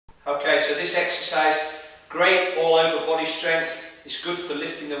Okay, so this exercise, great all over body strength. It's good for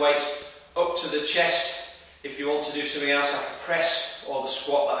lifting the weights up to the chest if you want to do something else like a press or the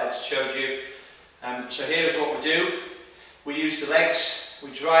squat that I showed you. So here's what we do. We use the legs,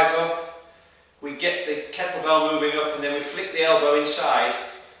 we drive up, we get the kettlebell moving up, and then we flick the elbow inside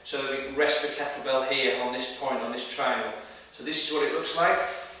so that we can rest the kettlebell here on this point, on this triangle. So this is what it looks like.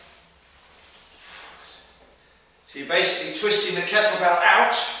 So you're basically twisting the kettlebell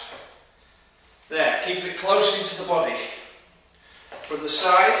out. There, keep it close into the body. From the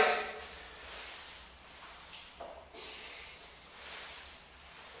side.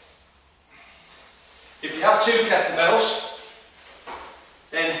 If you have two kettlebells,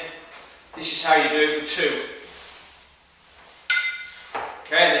 then this is how you do it with two.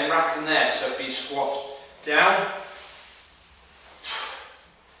 Okay, and then rack them there. So for your squat, down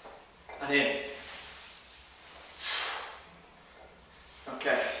and in.